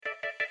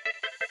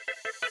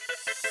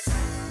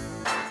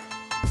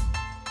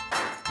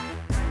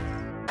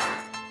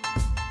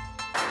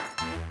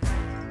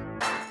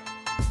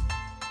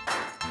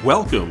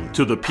Welcome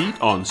to the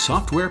Pete on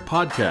Software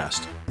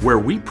podcast, where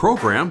we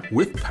program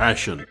with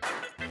passion.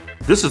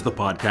 This is the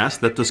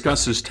podcast that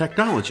discusses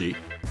technology,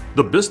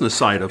 the business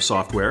side of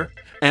software,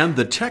 and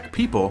the tech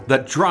people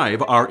that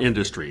drive our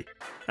industry.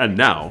 And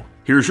now,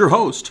 here's your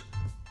host,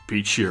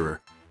 Pete Shearer.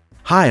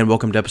 Hi, and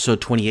welcome to episode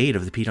 28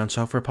 of the Pete on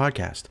Software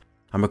podcast.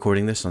 I'm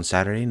recording this on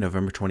Saturday,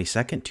 November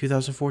 22nd,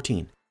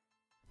 2014.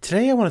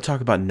 Today I want to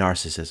talk about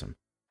narcissism.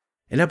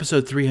 In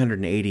episode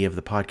 380 of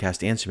the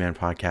Podcast Answer Man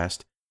podcast,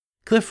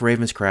 Cliff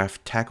Ravenscraft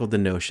tackled the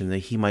notion that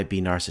he might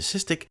be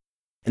narcissistic,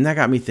 and that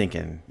got me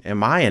thinking,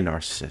 am I a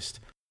narcissist?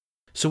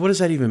 So what does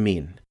that even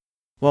mean?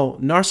 Well,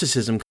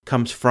 narcissism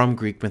comes from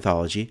Greek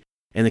mythology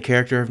and the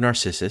character of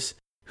Narcissus,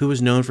 who was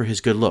known for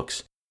his good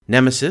looks.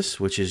 Nemesis,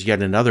 which is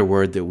yet another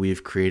word that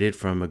we've created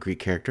from a Greek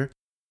character,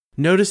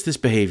 noticed this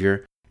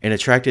behavior and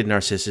attracted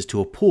Narcissus to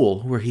a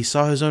pool where he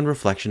saw his own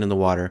reflection in the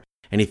water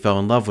and he fell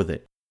in love with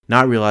it,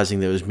 not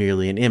realizing that it was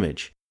merely an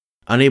image.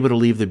 Unable to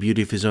leave the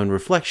beauty of his own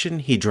reflection,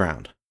 he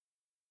drowned.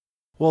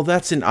 Well,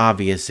 that's an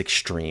obvious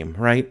extreme,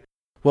 right?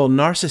 Well,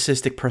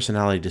 narcissistic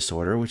personality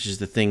disorder, which is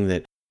the thing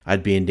that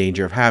I'd be in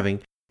danger of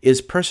having, is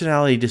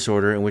personality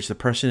disorder in which the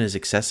person is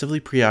excessively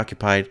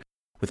preoccupied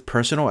with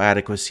personal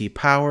adequacy,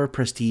 power,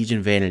 prestige,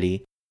 and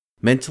vanity,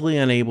 mentally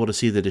unable to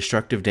see the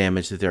destructive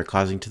damage that they're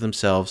causing to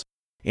themselves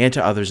and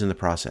to others in the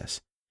process.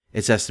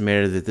 It's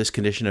estimated that this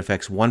condition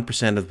affects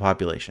 1% of the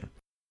population.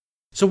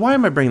 So why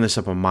am I bringing this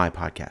up on my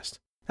podcast?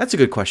 That's a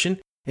good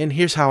question, and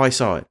here's how I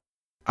saw it.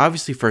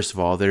 Obviously, first of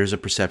all, there's a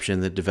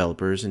perception that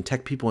developers and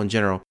tech people in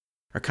general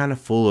are kind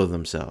of full of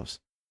themselves.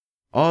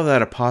 All of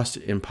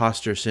that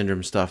imposter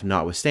syndrome stuff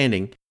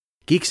notwithstanding,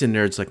 geeks and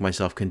nerds like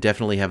myself can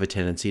definitely have a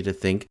tendency to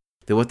think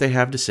that what they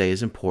have to say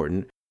is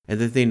important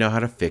and that they know how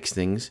to fix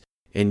things,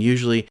 and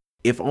usually,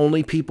 if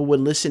only people would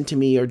listen to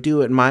me or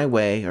do it my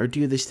way or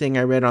do this thing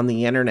I read on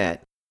the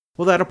internet.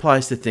 Well, that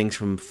applies to things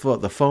from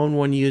the phone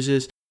one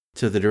uses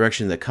to the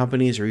direction that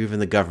companies or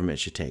even the government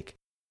should take.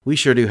 We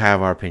sure do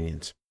have our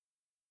opinions.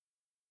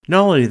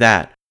 Not only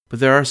that, but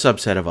there are a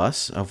subset of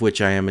us, of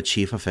which I am a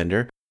chief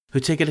offender, who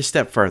take it a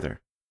step further.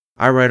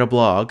 I write a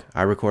blog,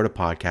 I record a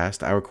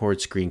podcast, I record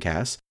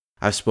screencasts,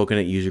 I've spoken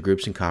at user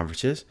groups and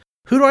conferences.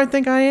 Who do I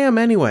think I am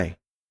anyway?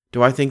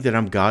 Do I think that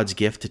I'm God's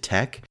gift to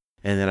tech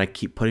and that I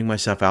keep putting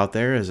myself out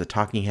there as a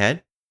talking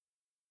head?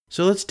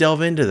 So let's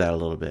delve into that a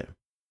little bit.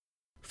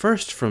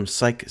 First, from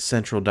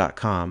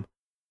PsychCentral.com,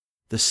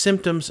 the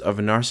symptoms of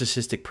a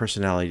narcissistic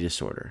personality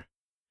disorder.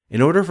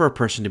 In order for a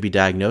person to be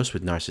diagnosed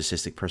with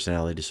narcissistic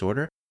personality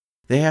disorder,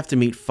 they have to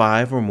meet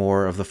 5 or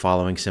more of the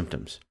following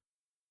symptoms.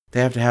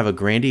 They have to have a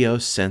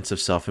grandiose sense of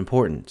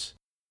self-importance,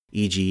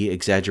 e.g.,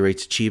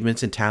 exaggerates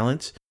achievements and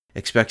talents,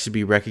 expects to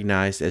be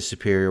recognized as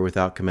superior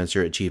without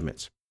commensurate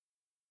achievements.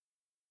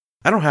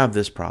 I don't have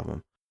this problem.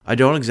 I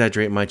don't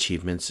exaggerate my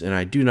achievements, and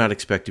I do not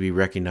expect to be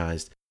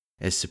recognized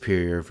as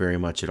superior very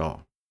much at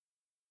all.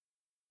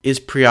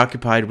 Is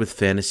preoccupied with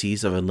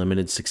fantasies of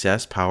unlimited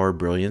success, power,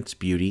 brilliance,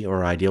 beauty,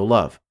 or ideal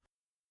love.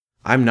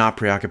 I'm not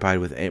preoccupied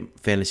with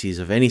fantasies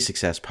of any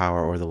success,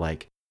 power, or the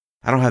like.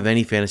 I don't have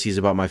any fantasies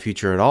about my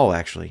future at all,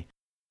 actually.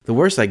 The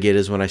worst I get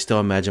is when I still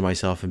imagine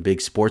myself in big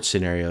sports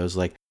scenarios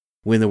like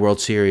win the World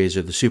Series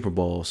or the Super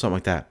Bowl, something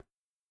like that.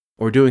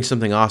 Or doing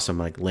something awesome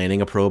like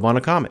landing a probe on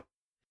a comet.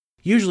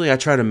 Usually I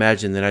try to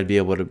imagine that I'd be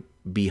able to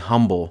be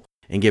humble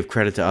and give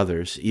credit to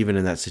others, even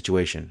in that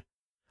situation.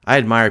 I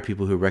admire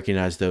people who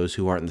recognize those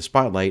who aren't in the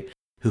spotlight,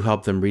 who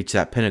help them reach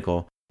that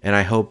pinnacle, and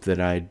I hope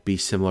that I'd be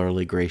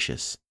similarly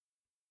gracious.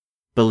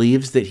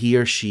 Believes that he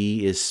or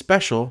she is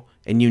special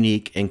and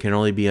unique and can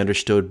only be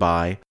understood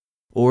by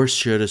or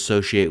should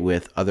associate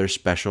with other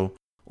special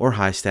or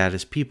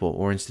high-status people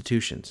or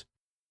institutions.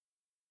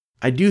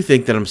 I do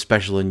think that I'm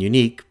special and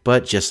unique,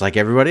 but just like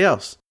everybody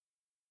else.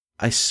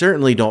 I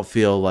certainly don't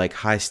feel like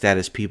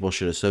high-status people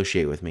should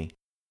associate with me.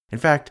 In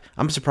fact,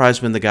 I'm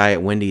surprised when the guy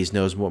at Wendy's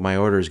knows what my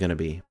order is going to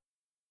be.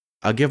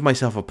 I'll give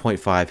myself a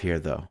 0.5 here,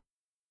 though.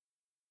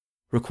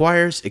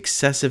 Requires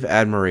excessive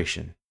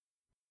admiration.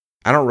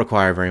 I don't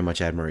require very much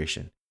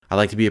admiration. I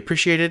like to be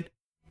appreciated,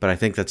 but I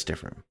think that's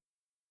different.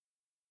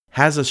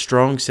 Has a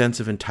strong sense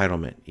of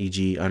entitlement,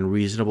 e.g.,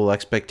 unreasonable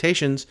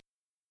expectations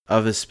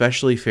of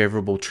especially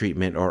favorable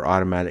treatment or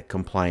automatic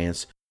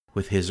compliance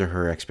with his or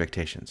her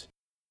expectations.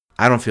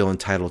 I don't feel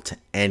entitled to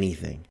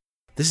anything.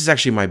 This is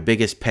actually my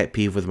biggest pet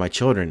peeve with my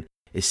children.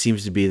 It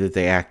seems to be that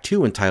they act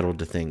too entitled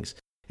to things,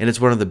 and it's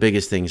one of the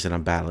biggest things that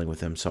I'm battling with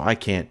them, so I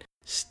can't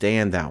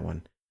stand that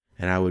one,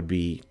 and I would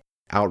be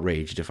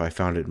outraged if I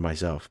found it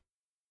myself.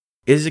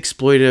 Is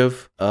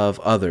exploitive of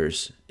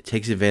others. It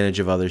takes advantage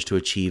of others to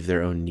achieve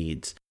their own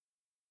needs.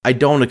 I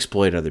don't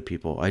exploit other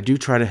people. I do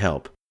try to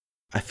help.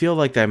 I feel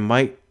like I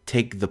might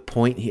take the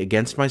point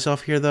against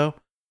myself here, though,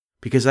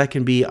 because I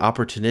can be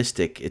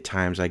opportunistic at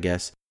times, I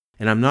guess,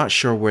 and I'm not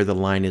sure where the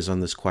line is on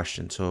this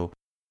question, so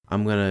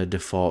I'm going to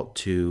default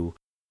to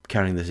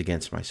counting this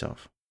against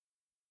myself.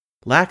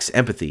 Lacks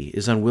empathy,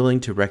 is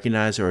unwilling to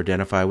recognize or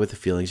identify with the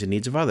feelings and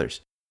needs of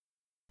others.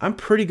 I'm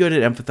pretty good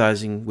at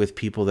empathizing with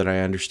people that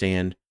I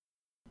understand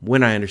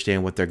when I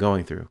understand what they're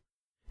going through.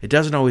 It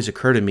doesn't always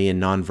occur to me in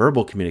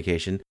nonverbal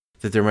communication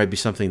that there might be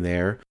something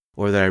there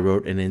or that I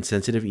wrote an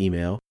insensitive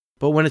email,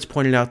 but when it's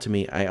pointed out to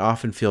me, I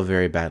often feel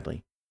very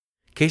badly.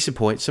 Case in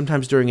point,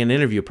 sometimes during an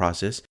interview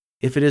process,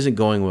 if it isn't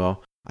going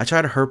well, I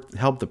try to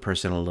help the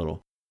person a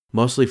little,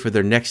 mostly for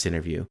their next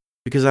interview,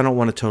 because I don't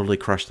want to totally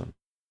crush them.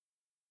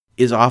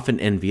 Is often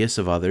envious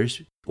of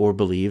others or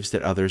believes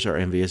that others are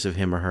envious of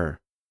him or her.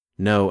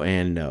 No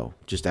and no,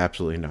 just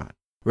absolutely not.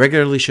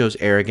 Regularly shows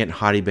arrogant,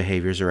 haughty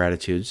behaviors or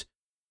attitudes.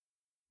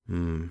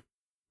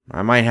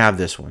 I might have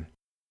this one.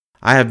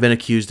 I have been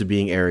accused of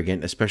being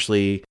arrogant,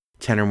 especially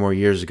 10 or more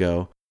years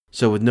ago,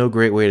 so with no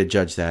great way to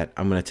judge that,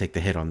 I'm going to take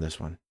the hit on this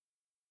one.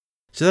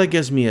 So that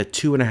gives me a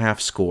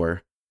 2.5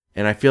 score,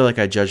 and I feel like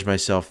I judged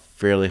myself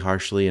fairly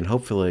harshly and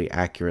hopefully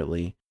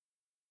accurately.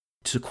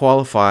 To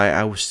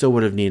qualify, I still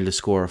would have needed a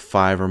score of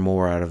 5 or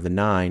more out of the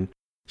 9,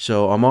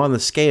 so I'm on the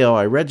scale,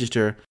 I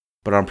register,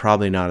 but I'm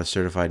probably not a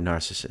certified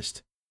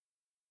narcissist.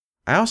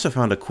 I also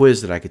found a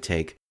quiz that I could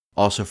take,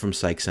 also from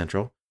Psych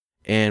Central,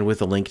 and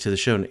with a link to the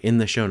show in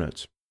the show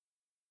notes.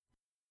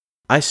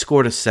 I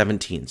scored a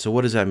 17, so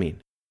what does that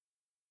mean?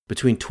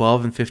 Between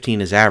 12 and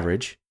 15 is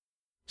average,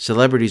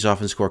 celebrities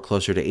often score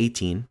closer to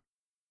 18,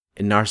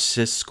 and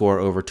narcissists score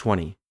over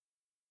 20.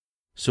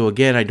 So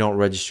again, I don't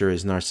register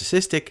as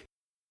narcissistic,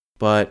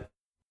 but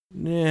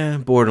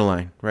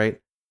borderline, right?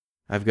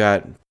 I've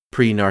got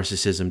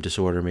pre-narcissism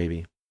disorder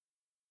maybe.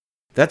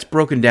 That's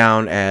broken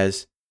down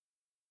as,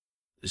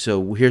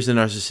 so here's the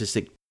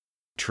narcissistic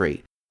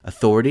trait.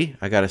 Authority,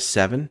 I got a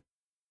 7.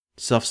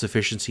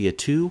 Self-sufficiency, a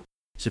 2.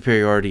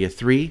 Superiority, a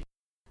 3.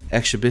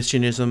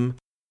 Exhibitionism,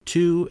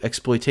 2.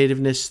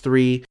 Exploitativeness,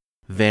 3.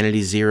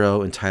 Vanity,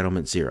 0.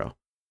 Entitlement, 0.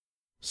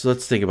 So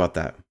let's think about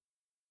that.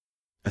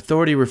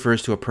 Authority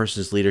refers to a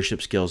person's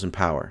leadership skills and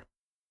power.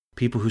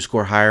 People who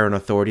score higher in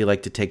authority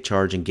like to take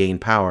charge and gain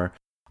power,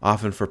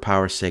 often for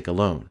power's sake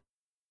alone.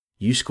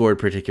 You scored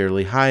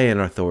particularly high in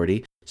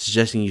authority,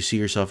 suggesting you see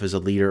yourself as a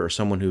leader or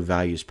someone who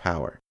values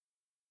power.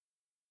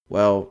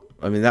 Well,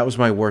 that was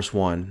my worst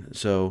one,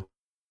 so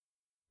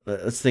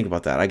let's think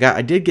about that.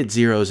 I did get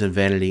 0s in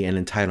vanity and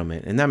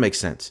entitlement, and that makes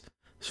sense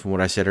from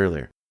what I said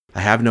earlier. I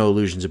have no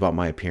illusions about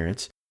my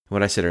appearance. And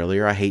what I said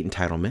earlier, I hate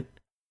entitlement.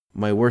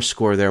 My worst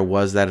score there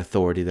was that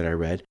authority that I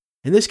read.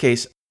 In this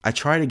case, I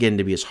tried again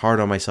to be as hard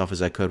on myself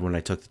as I could when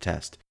I took the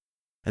test,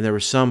 and there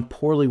were some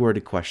poorly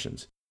worded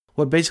questions.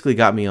 What basically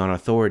got me on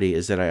authority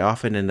is that I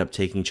often end up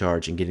taking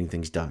charge and getting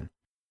things done.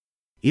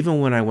 Even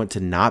when I want to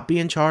not be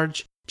in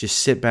charge, just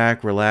sit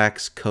back,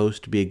 relax,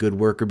 coast, be a good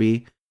worker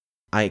bee,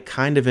 I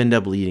kind of end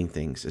up leading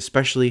things,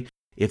 especially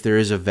if there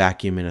is a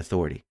vacuum in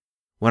authority.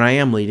 When I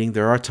am leading,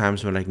 there are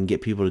times when I can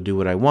get people to do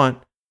what I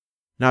want,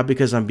 not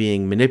because I'm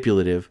being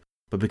manipulative,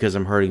 but because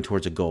I'm hurting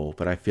towards a goal.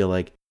 But I feel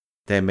like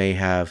that may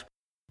have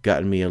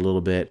gotten me a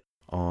little bit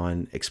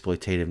on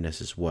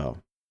exploitativeness as well.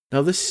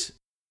 Now, this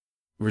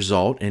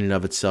result in and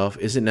of itself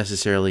isn't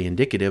necessarily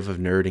indicative of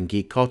nerd and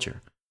geek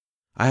culture.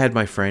 I had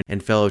my friend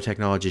and fellow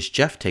technologist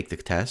Jeff take the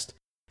test,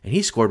 and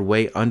he scored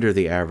way under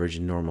the average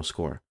and normal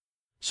score.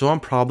 So I'm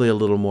probably a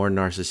little more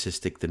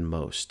narcissistic than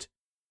most.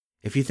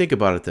 If you think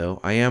about it though,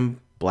 I am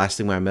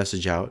blasting my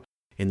message out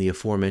in the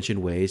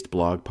aforementioned ways,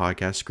 blog,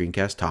 podcast,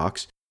 screencast,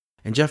 talks,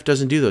 and Jeff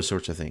doesn't do those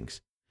sorts of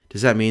things.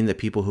 Does that mean that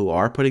people who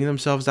are putting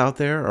themselves out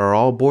there are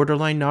all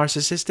borderline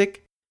narcissistic?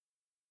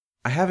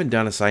 I haven't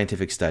done a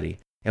scientific study,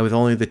 and with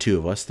only the two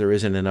of us, there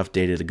isn't enough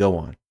data to go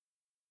on.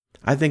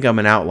 I think I'm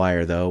an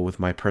outlier though with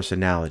my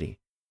personality.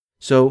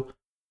 So,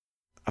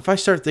 if I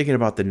start thinking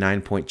about the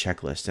 9-point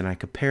checklist and I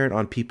compare it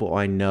on people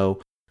I know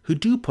who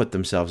do put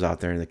themselves out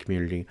there in the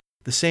community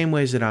the same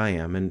ways that I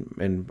am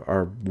and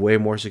are way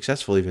more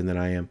successful even than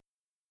I am,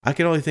 I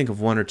can only think of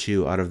 1 or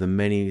 2 out of the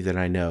many that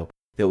I know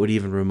that would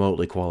even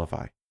remotely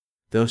qualify.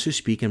 Those who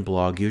speak and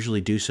blog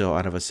usually do so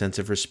out of a sense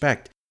of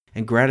respect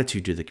and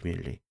gratitude to the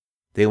community.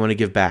 They want to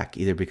give back,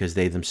 either because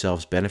they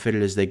themselves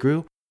benefited as they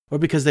grew or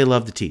because they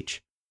love to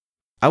teach.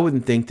 I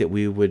wouldn't think that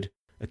we would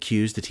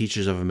accuse the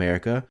teachers of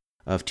America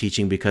of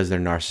teaching because they're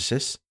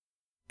narcissists.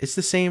 It's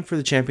the same for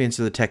the champions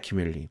of the tech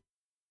community.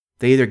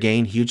 They either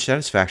gain huge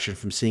satisfaction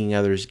from seeing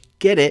others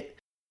get it,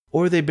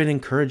 or they've been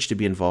encouraged to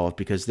be involved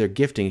because their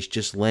giftings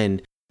just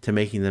lend to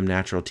making them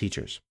natural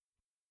teachers.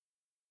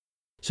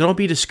 So don't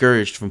be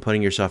discouraged from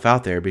putting yourself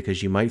out there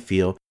because you might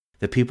feel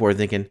that people are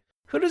thinking,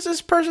 who does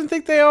this person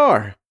think they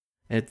are?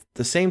 And at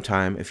the same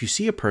time, if you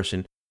see a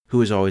person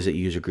who is always at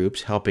user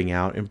groups, helping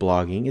out and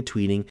blogging and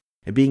tweeting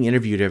and being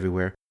interviewed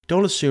everywhere,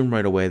 don't assume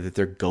right away that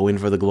they're going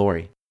for the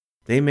glory.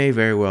 They may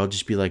very well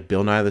just be like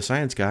Bill Nye the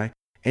Science Guy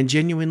and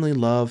genuinely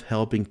love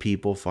helping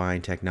people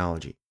find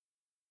technology.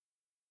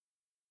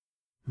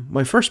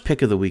 My first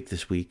pick of the week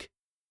this week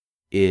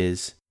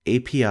is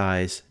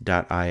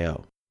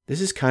apis.io.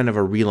 This is kind of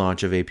a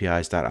relaunch of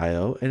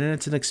apis.io, and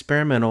it's an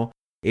experimental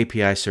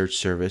API search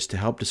service to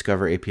help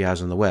discover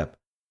APIs on the web.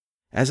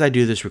 As I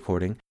do this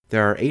recording,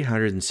 there are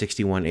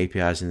 861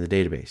 APIs in the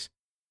database.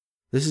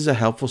 This is a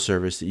helpful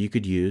service that you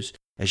could use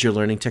as you're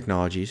learning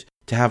technologies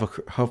to have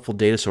a helpful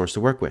data source to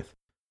work with.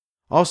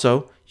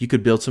 Also, you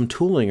could build some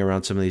tooling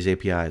around some of these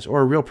APIs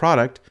or a real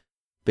product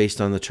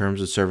based on the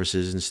terms of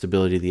services and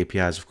stability of the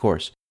APIs, of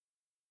course.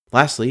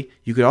 Lastly,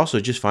 you could also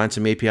just find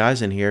some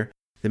APIs in here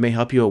that may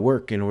help you at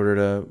work in order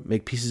to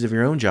make pieces of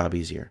your own job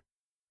easier.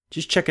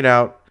 Just check it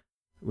out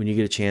when you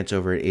get a chance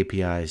over at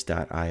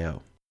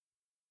apis.io.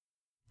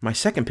 My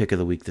second pick of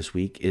the week this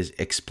week is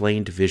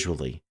Explained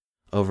Visually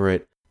over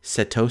at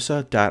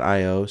setosa.io/EV.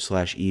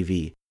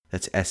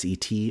 That's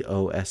setosa.io/EV.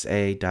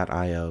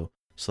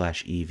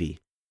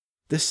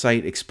 This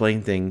site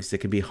explains things that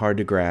can be hard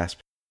to grasp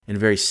in a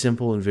very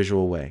simple and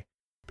visual way.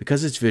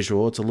 Because it's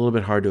visual, it's a little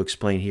bit hard to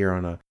explain here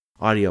on an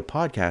audio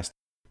podcast,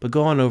 but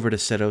go on over to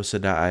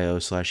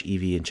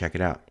setosa.io/EV and check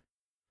it out.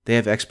 They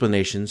have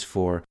explanations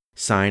for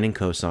sine and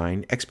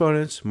cosine,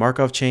 exponents,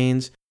 Markov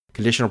chains,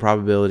 conditional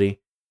probability.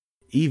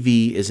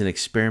 EV is an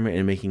experiment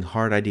in making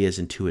hard ideas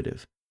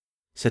intuitive.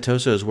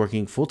 Setosa is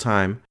working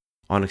full-time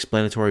on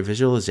explanatory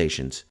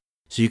visualizations,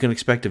 so you can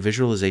expect a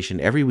visualization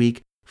every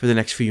week for the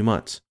next few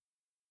months.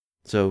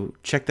 So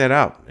check that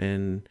out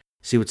and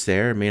see what's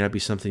there. It may not be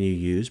something you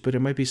use, but it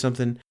might be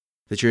something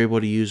that you're able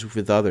to use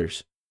with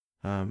others.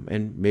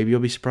 And maybe you'll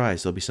be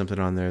surprised. There'll be something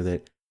on there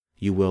that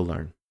you will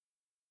learn.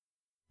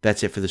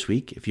 That's it for this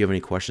week. If you have any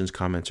questions,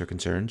 comments, or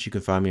concerns, you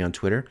can find me on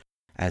Twitter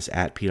as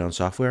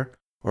 @PeteOnSoftware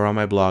or on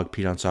my blog,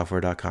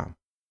 PeteOnSoftware.com.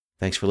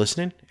 Thanks for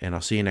listening, and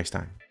I'll see you next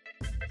time.